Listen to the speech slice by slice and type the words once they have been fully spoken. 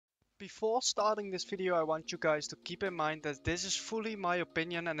Before starting this video, I want you guys to keep in mind that this is fully my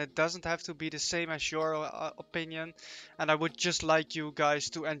opinion and it doesn't have to be the same as your opinion. And I would just like you guys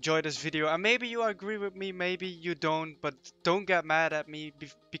to enjoy this video. And maybe you agree with me, maybe you don't, but don't get mad at me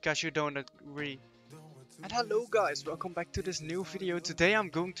because you don't agree. And hello guys, welcome back to this new video. Today I'm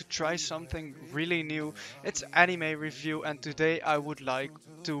going to try something really new. It's anime review, and today I would like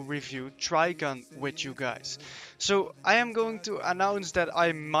to review Trigun with you guys. So I am going to announce that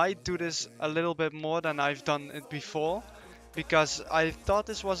I might do this a little bit more than I've done it before, because I thought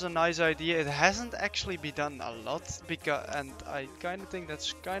this was a nice idea. It hasn't actually been done a lot, and I kind of think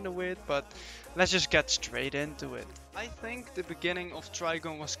that's kind of weird, but let's just get straight into it. I think the beginning of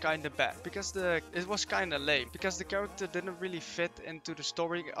Trigun was kind of bad, because it was kind of lame, because the character didn't really fit into the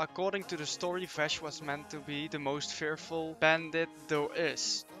story. According to the story, Vash was meant to be the most fearful bandit there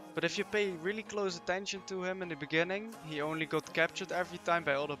is. But if you pay really close attention to him in the beginning, he only got captured every time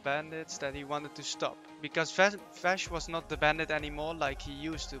by other bandits that he wanted to stop. Because Vash was not the bandit anymore like he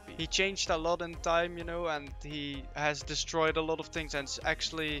used to be. He changed a lot in time, you know, and he has destroyed a lot of things and is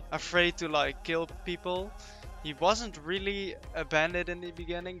actually afraid to like kill people. He wasn't really a bandit in the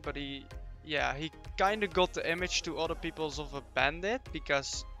beginning, but he kind of got the image to other peoples of a bandit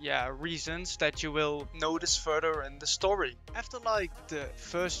because, reasons that you will notice further in the story. After like the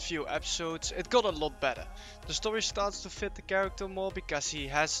first few episodes, it got a lot better. The story starts to fit the character more because he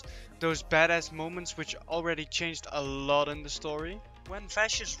has those badass moments which already changed a lot in the story. When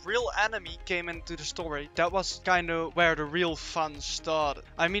Vash's real enemy came into the story, that was kind of where the real fun started.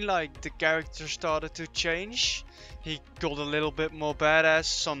 I mean, like, the character started to change. He got a little bit more badass,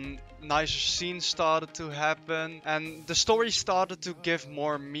 some nicer scenes started to happen, and the story started to give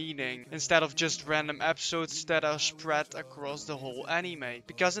more meaning instead of just random episodes that are spread across the whole anime.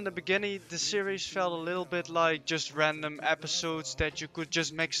 Because in the beginning the series felt a little bit like just random episodes that you could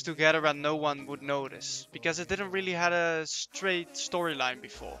just mix together and no one would notice, because it didn't really have a straight storyline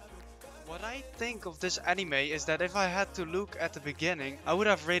before. What I think of this anime is that if I had to look at the beginning, I would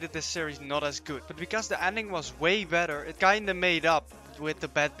have rated this series not as good. But because the ending was way better, it kinda made up with the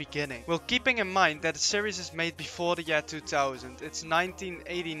bad beginning. Well, keeping in mind that the series is made before the year 2000, it's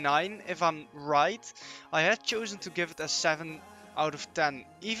 1989 if I'm right, I had chosen to give it a 7 out of 10,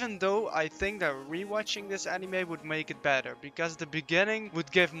 even though I think that rewatching this anime would make it better, because the beginning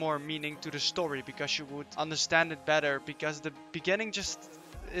would give more meaning to the story, because you would understand it better, because the beginning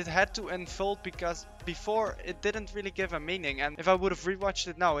it had to unfold, because before it didn't really give a meaning, and if I would have rewatched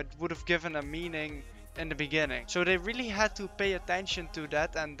it now, it would have given a meaning in the beginning. So they really had to pay attention to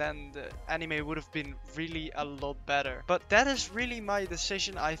that, and then the anime would have been really a lot better. But that is really my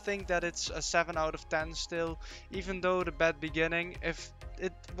decision. I think that it's a 7 out of 10 still, even though the bad beginning. If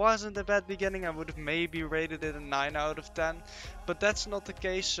it wasn't a bad beginning, I would have maybe rated it a 9 out of 10. But that's not the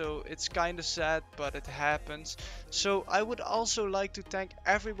case, so it's kind of sad, but it happens. So I would also like to thank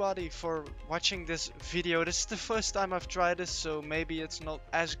everybody for watching this video. This is the first time I've tried this, so maybe it's not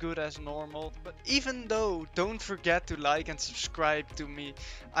as good as normal. But even though, don't forget to like and subscribe to me.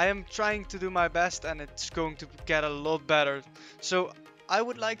 I am trying to do my best and it's going to get a lot better. So I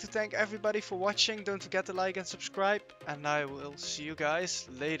would like to thank everybody for watching. Don't forget to like and subscribe, and I will see you guys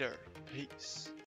later. Peace.